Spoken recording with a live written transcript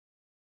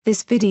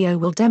This video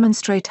will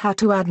demonstrate how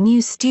to add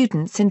new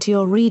students into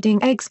your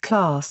Reading Eggs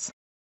class.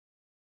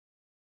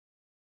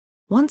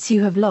 Once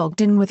you have logged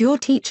in with your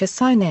teacher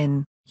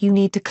sign-in, you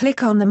need to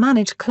click on the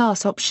Manage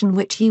Class option,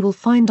 which you will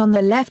find on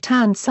the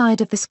left-hand side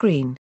of the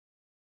screen.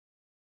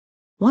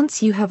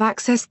 Once you have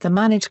accessed the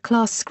Manage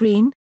Class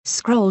screen,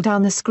 scroll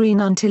down the screen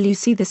until you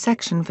see the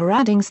section for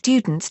adding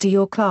students to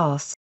your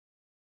class.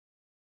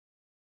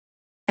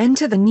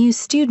 Enter the new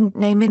student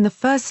name in the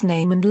first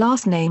name and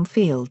last name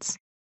fields.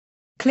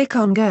 Click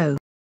on Go.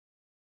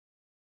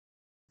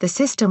 The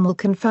system will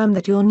confirm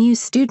that your new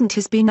student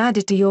has been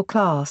added to your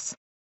class.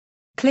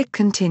 Click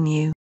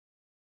Continue.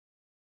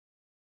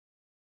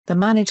 The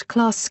Manage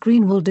Class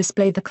screen will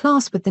display the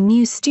class with the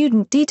new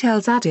student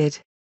details added.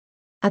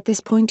 At this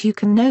point you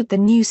can note the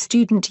new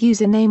student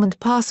username and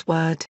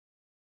password.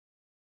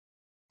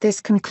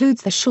 This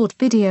concludes the short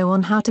video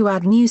on how to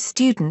add new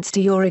students to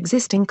your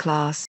existing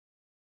class.